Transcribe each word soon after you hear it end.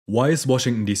Why is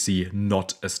Washington D.C.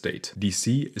 not a state?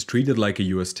 D.C. is treated like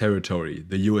a US territory,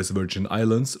 the US Virgin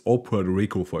Islands or Puerto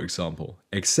Rico for example.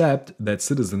 Except that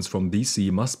citizens from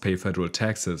D.C. must pay federal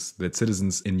taxes that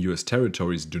citizens in US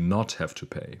territories do not have to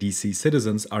pay. D.C.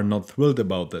 citizens are not thrilled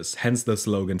about this, hence the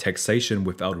slogan taxation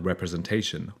without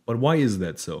representation. But why is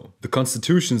that so? The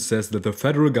Constitution says that the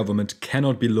federal government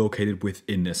cannot be located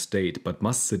within a state, but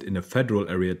must sit in a federal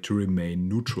area to remain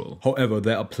neutral. However,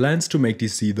 there are plans to make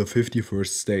D.C. the 51st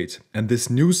state. And this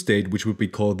new state, which would be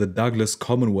called the Douglass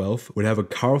Commonwealth, would have a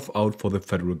carve-out for the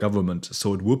federal government,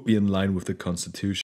 so it would be in line with the Constitution.